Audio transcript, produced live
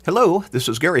Hello, this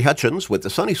is Gary Hutchins with the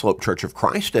Sunny Slope Church of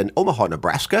Christ in Omaha,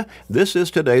 Nebraska. This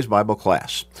is today's Bible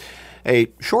class.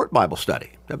 A short Bible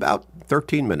study, about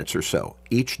 13 minutes or so,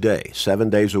 each day,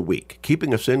 7 days a week,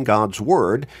 keeping us in God's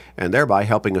Word and thereby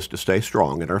helping us to stay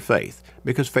strong in our faith,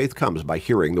 because faith comes by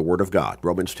hearing the Word of God,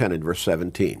 Romans 10 and verse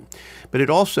 17. But it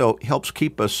also helps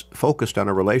keep us focused on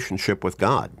our relationship with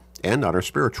God and on our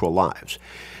spiritual lives.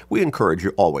 We encourage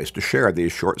you always to share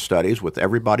these short studies with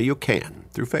everybody you can,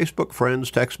 through Facebook friends,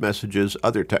 text messages,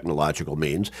 other technological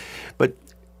means, but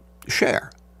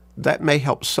share. That may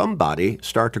help somebody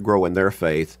start to grow in their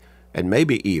faith and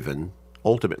maybe even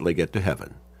ultimately get to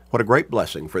heaven. What a great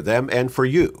blessing for them and for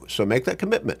you. So make that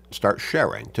commitment. Start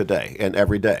sharing today and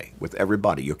every day with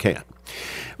everybody you can.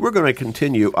 We're going to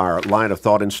continue our line of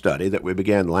thought and study that we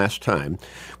began last time.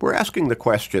 We're asking the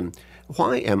question,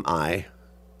 why am I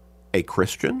a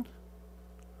Christian?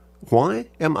 Why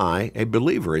am I a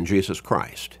believer in Jesus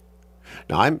Christ?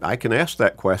 Now, I can ask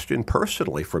that question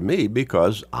personally for me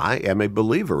because I am a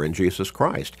believer in Jesus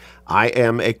Christ. I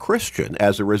am a Christian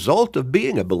as a result of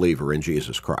being a believer in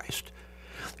Jesus Christ.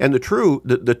 And the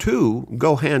two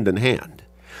go hand in hand.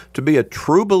 To be a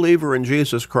true believer in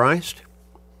Jesus Christ,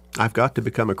 I've got to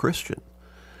become a Christian.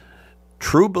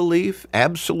 True belief,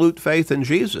 absolute faith in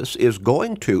Jesus is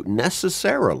going to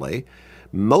necessarily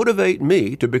motivate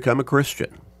me to become a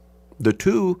Christian. The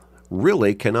two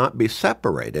really cannot be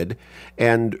separated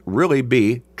and really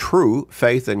be true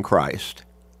faith in Christ.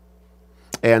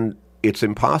 And it's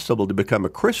impossible to become a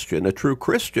Christian, a true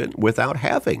Christian, without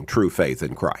having true faith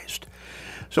in Christ.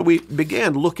 So we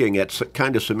began looking at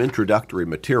some introductory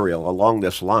material along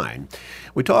this line.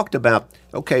 We talked about,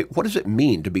 okay, what does it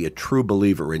mean to be a true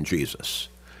believer in Jesus?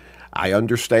 I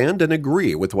understand and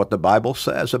agree with what the Bible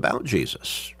says about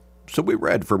Jesus. So we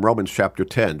read from Romans chapter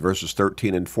 10, verses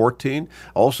 13 and 14,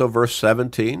 also verse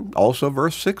 17, also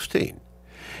verse 16.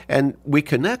 And we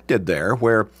connected there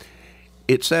where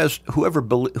it says,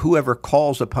 whoever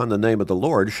calls upon the name of the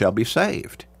Lord shall be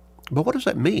saved. But what does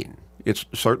that mean? It's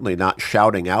certainly not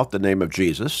shouting out the name of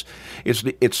Jesus.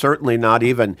 It's certainly not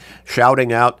even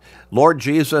shouting out, Lord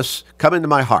Jesus, come into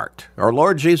my heart, or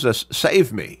Lord Jesus,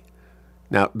 save me.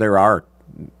 Now, there are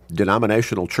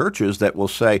denominational churches that will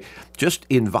say, just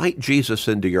invite Jesus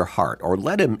into your heart, or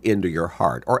let him into your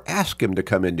heart, or ask him to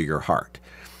come into your heart.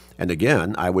 And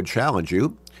again, I would challenge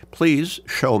you, please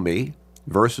show me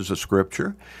verses of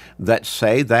Scripture that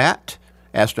say that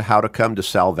as to how to come to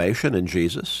salvation in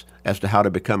Jesus, as to how to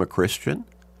become a Christian,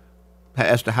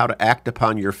 as to how to act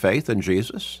upon your faith in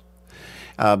Jesus.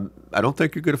 I don't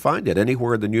think you're going to find it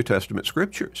anywhere in the New Testament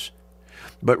Scriptures.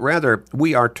 But rather,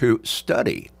 we are to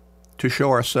study to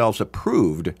show ourselves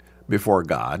approved before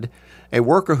God, a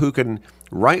worker who can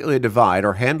rightly divide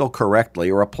or handle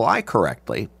correctly or apply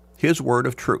correctly his word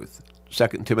of truth. 2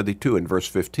 Timothy 2 and verse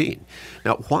 15.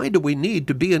 Now, why do we need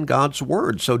to be in God's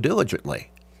word so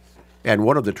diligently? And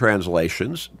one of the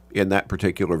translations in that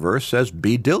particular verse says,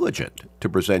 be diligent to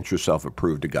present yourself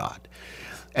approved to God.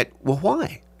 Well,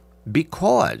 why?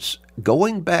 Because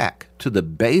going back to the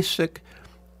basic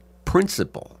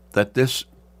principle that this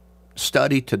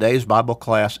study, today's Bible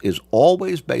class, is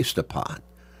always based upon,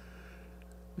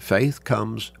 faith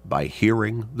comes by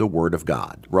hearing the Word of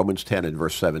God. Romans 10 and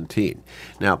verse 17.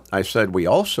 Now, I said we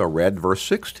also read verse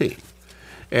 16.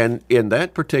 And in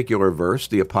that particular verse,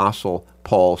 the Apostle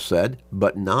Paul said,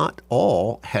 but not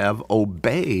all have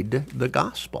obeyed the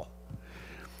gospel.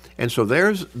 And so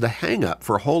there's the hang-up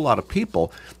for a whole lot of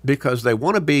people, because they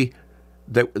want to be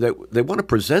They want to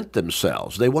present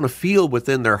themselves. They want to feel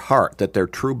within their heart that they're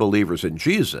true believers in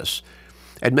Jesus,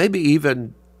 and maybe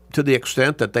even to the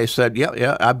extent that they said,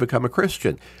 yeah, I've become a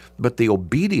Christian. But the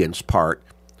obedience part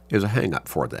is a hang-up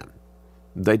for them.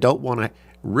 They don't want to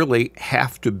really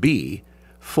have to be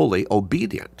fully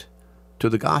obedient to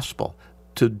the gospel,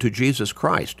 to Jesus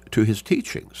Christ, to his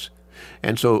teachings.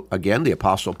 And so, again, the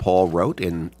Apostle Paul wrote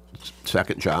in 2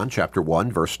 John chapter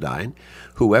 1, verse 9,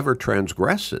 whoever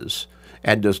transgresses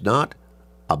and does not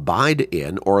abide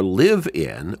in or live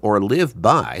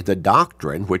by the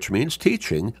doctrine, which means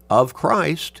teaching, of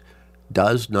Christ,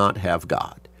 does not have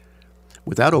God.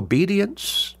 Without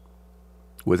obedience,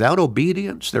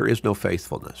 there is no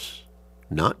faithfulness,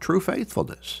 not true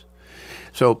faithfulness.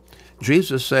 So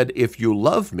Jesus said, if you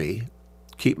love me,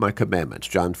 keep my commandments,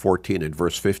 John 14 and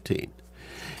verse 15.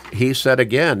 He said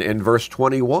again in verse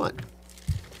 21,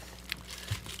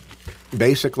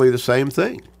 basically the same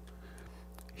thing.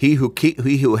 He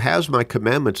who has my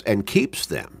commandments and keeps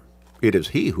them, it is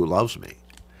he who loves me.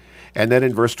 And then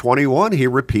in verse 21, he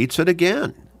repeats it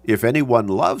again. If anyone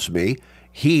loves me,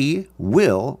 he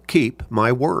will keep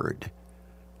my word.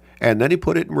 And then he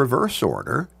put it in reverse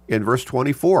order in verse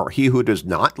 24. He who does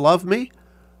not love me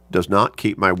does not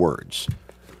keep my words.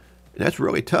 And that's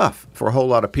really tough for a whole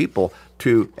lot of people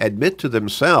to admit to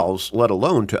themselves, let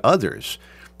alone to others,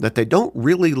 that they don't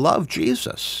really love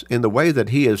Jesus in the way that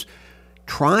he is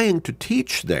trying to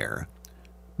teach there,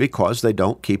 because they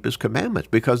don't keep his commandments,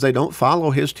 because they don't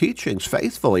follow his teachings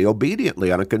faithfully,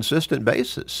 obediently, on a consistent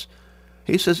basis.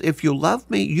 He says, if you love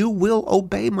me, you will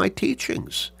obey my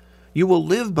teachings. You will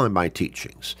live by my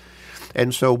teachings.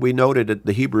 And so we noted that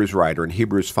the Hebrews writer in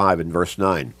Hebrews 5 and verse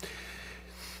 9,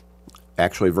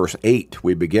 actually verse 8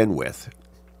 we begin with,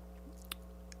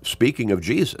 speaking of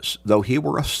Jesus, though he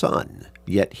were a son,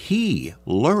 yet he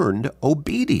learned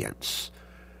obedience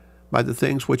by the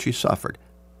things which he suffered.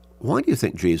 Why do you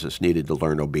think Jesus needed to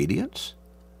learn obedience?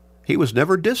 He was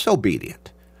never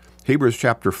disobedient. Hebrews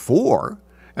chapter 4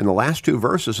 and the last two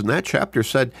verses in that chapter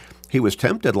said he was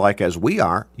tempted like as we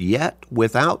are, yet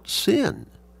without sin.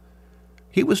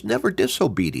 He was never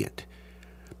disobedient.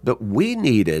 But we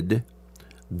needed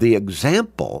the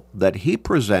example that he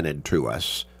presented to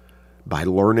us by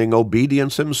learning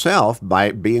obedience himself,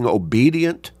 by being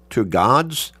obedient to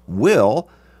God's will.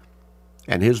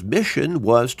 And his mission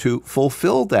was to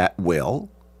fulfill that will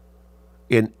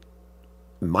in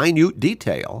minute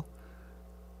detail.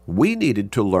 We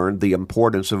needed to learn the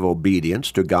importance of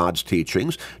obedience to God's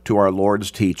teachings, to our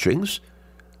Lord's teachings.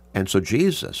 And so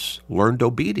Jesus learned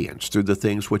obedience through the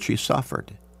things which he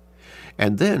suffered.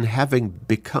 And then having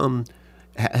been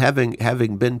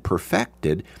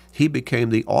perfected, he became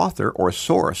the author or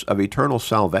source of eternal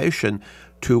salvation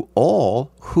to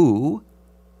all who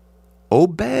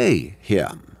obey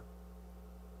him.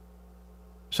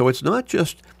 So it's not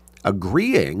just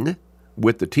agreeing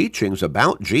with the teachings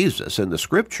about Jesus in the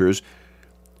Scriptures.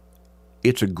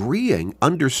 It's agreeing,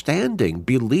 understanding,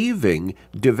 believing,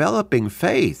 developing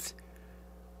faith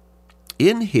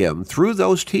in him through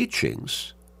those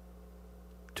teachings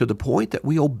to the point that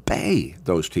we obey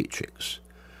those teachings.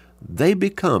 They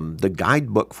become the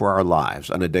guidebook for our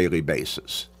lives on a daily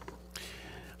basis.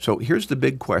 So here's the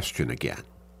big question again.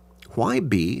 Why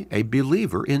be a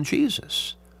believer in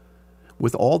Jesus?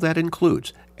 With all that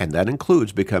includes, and that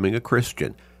includes becoming a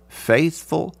Christian,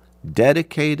 faithful,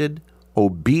 dedicated,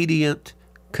 obedient,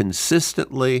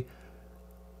 consistently,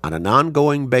 on an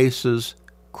ongoing basis,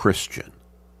 Christian.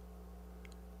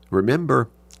 Remember,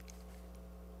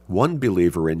 one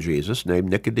believer in Jesus named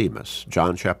Nicodemus,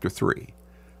 John chapter 3.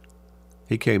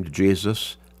 He came to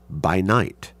Jesus by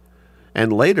night.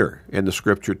 And later in the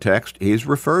scripture text, he's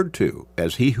referred to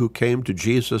as he who came to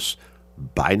Jesus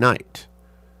by night.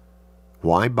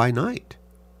 Why by night?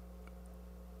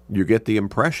 You get the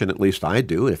impression, at least I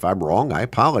do, if I'm wrong, I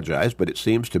apologize, but it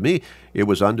seems to me it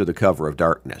was under the cover of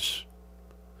darkness.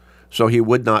 So he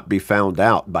would not be found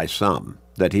out by some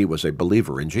that he was a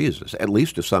believer in Jesus, at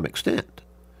least to some extent.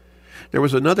 There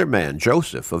was another man,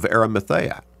 Joseph of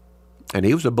Arimathea, and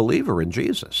he was a believer in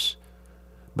Jesus,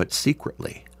 but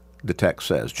secretly, the text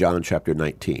says, John chapter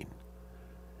 19.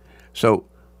 So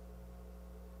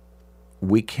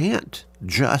we can't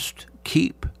just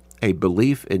keep a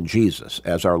belief in Jesus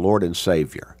as our Lord and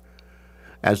Savior,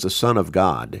 as the Son of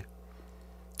God,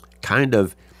 kind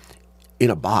of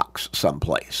in a box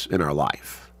someplace in our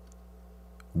life.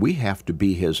 We have to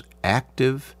be his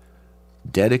active,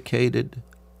 dedicated,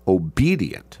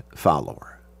 obedient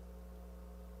follower.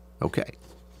 Okay.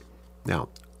 Now,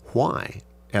 why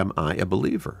am I a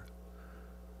believer?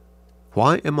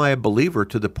 Why am I a believer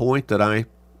to the point that I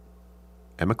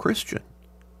am a Christian?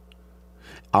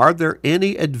 Are there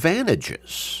any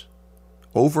advantages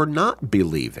over not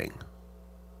believing,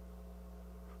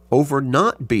 over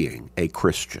not being a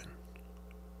Christian?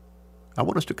 I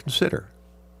want us to consider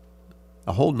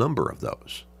a whole number of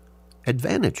those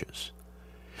advantages.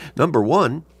 Number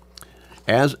one,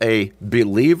 as a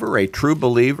believer, a true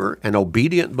believer, an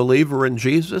obedient believer in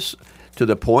Jesus, to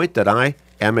the point that I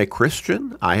am a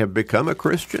Christian, I have become a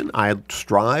Christian, I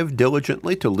strive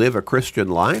diligently to live a Christian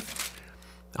life,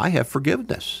 I have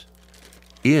forgiveness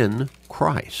in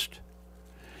Christ.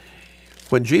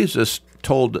 When Jesus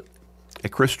told a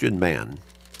Christian man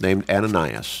named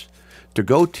Ananias to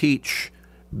go teach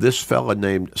this fellow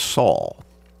named Saul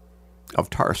of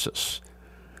Tarsus,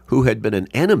 who had been an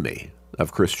enemy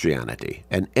of Christianity,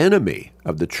 an enemy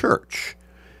of the church,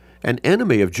 an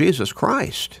enemy of Jesus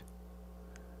Christ.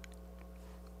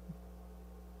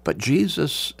 But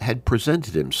Jesus had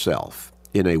presented himself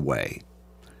in a way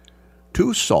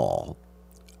to Saul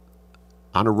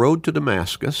on a road to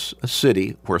Damascus, a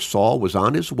city where Saul was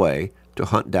on his way to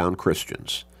hunt down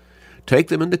Christians, take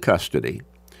them into custody,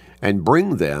 and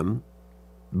bring them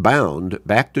bound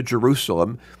back to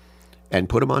Jerusalem and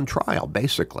put them on trial,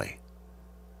 basically.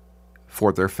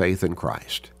 for their faith in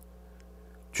Christ.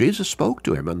 Jesus spoke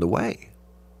to him on the way.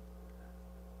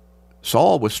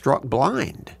 Saul was struck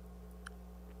blind.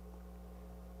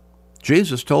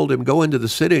 Jesus told him, go into the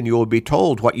city and you will be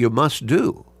told what you must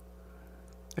do.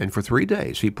 And for 3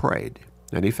 days he prayed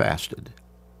and he fasted,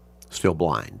 still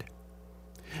blind.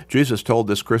 Jesus told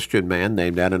this Christian man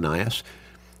named Ananias,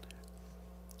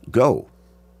 go.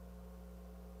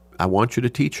 I want you to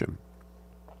teach him.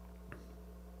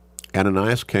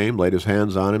 Ananias came, laid his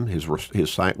hands on him,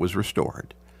 his sight was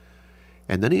restored.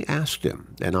 And then he asked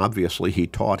him, and obviously he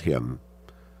taught him,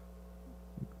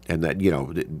 and that,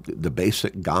 the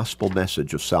basic gospel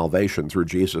message of salvation through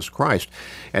Jesus Christ.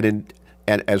 And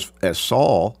as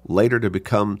Saul, later to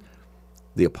become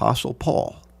the Apostle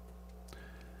Paul,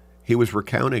 he was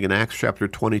recounting in Acts chapter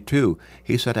 22,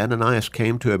 he said Ananias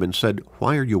came to him and said,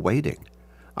 why are you waiting?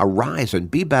 Arise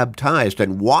and be baptized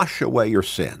and wash away your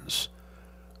sins,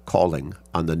 calling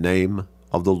on the name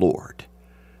of the Lord.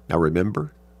 Now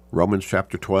remember, Romans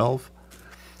chapter 12,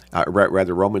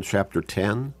 Romans chapter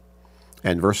 10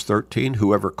 and verse 13,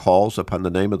 whoever calls upon the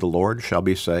name of the Lord shall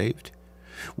be saved.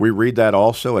 We read that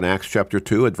also in Acts chapter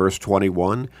 2 at verse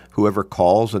 21, whoever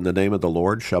calls in the name of the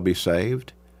Lord shall be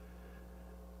saved.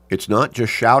 It's not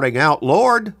just shouting out,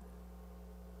 Lord.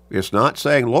 It's not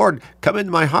saying, Lord, come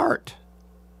into my heart.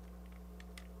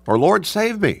 Or Lord,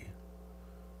 save me.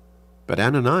 But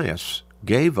Ananias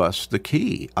gave us the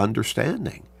key,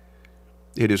 understanding.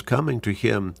 It is coming to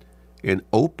him in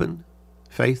open,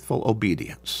 faithful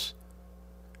obedience.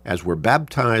 As we're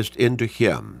baptized into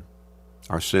him,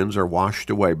 our sins are washed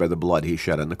away by the blood he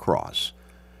shed on the cross.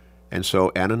 And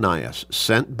so Ananias,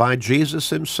 sent by Jesus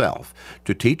himself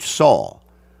to teach Saul,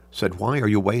 said, why are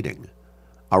you waiting?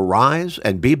 Arise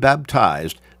and be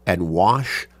baptized and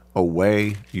wash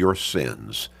away your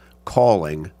sins,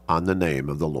 calling on the name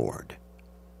of the Lord.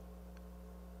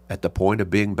 At the point of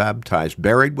being baptized,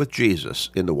 buried with Jesus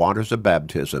in the waters of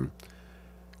baptism,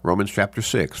 Romans chapter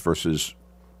 6, verses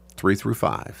 3 through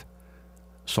 5,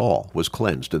 Saul was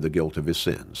cleansed of the guilt of his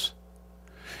sins.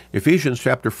 Ephesians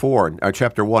chapter 1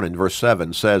 and verse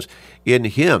 7 says, in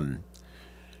him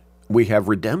we have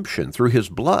redemption through his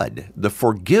blood, the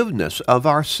forgiveness of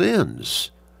our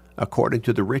sins, according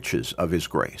to the riches of his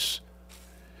grace.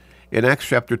 In Acts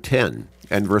chapter 10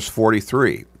 and verse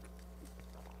 43,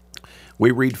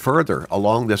 we read further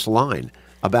along this line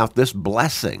about this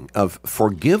blessing of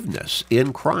forgiveness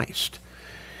in Christ.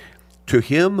 To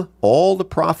him all the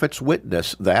prophets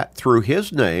witness that through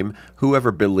his name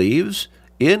whoever believes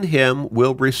in him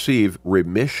will receive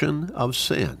remission of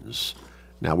sins.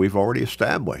 Now, we've already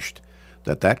established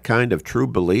that kind of true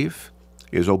belief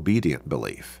is obedient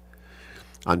belief.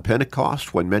 On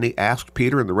Pentecost, when many asked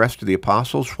Peter and the rest of the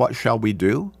apostles, what shall we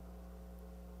do?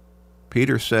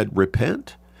 Peter said,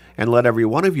 repent, and let every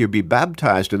one of you be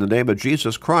baptized in the name of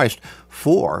Jesus Christ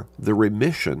for the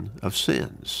remission of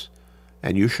sins,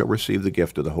 and you shall receive the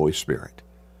gift of the Holy Spirit.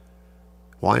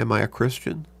 Why am I a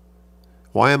Christian?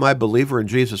 Why am I a believer in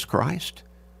Jesus Christ?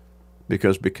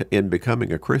 Because in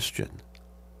becoming a Christian,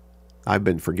 I've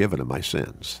been forgiven of my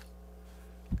sins.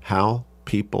 How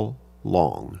people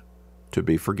long to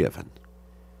be forgiven.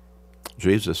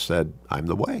 Jesus said, I'm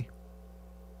the way.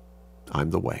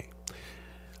 I'm the way.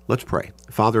 Let's pray.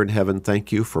 Father in heaven,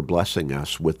 thank you for blessing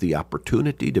us with the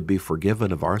opportunity to be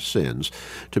forgiven of our sins,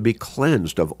 to be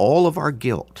cleansed of all of our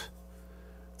guilt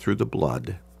through the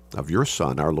blood of your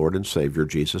Son, our Lord and Savior,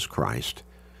 Jesus Christ,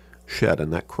 shed on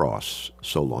that cross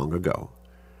so long ago.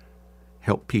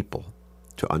 Help people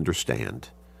to understand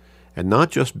and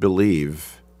not just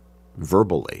believe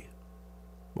verbally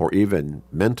or even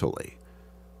mentally,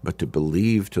 but to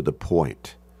believe to the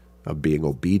point of being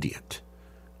obedient,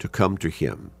 to come to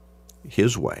him,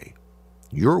 his way,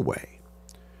 your way,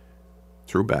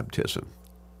 through baptism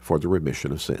for the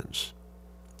remission of sins.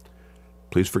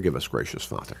 Please forgive us, gracious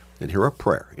Father, and hear our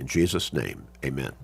prayer in Jesus' name. Amen.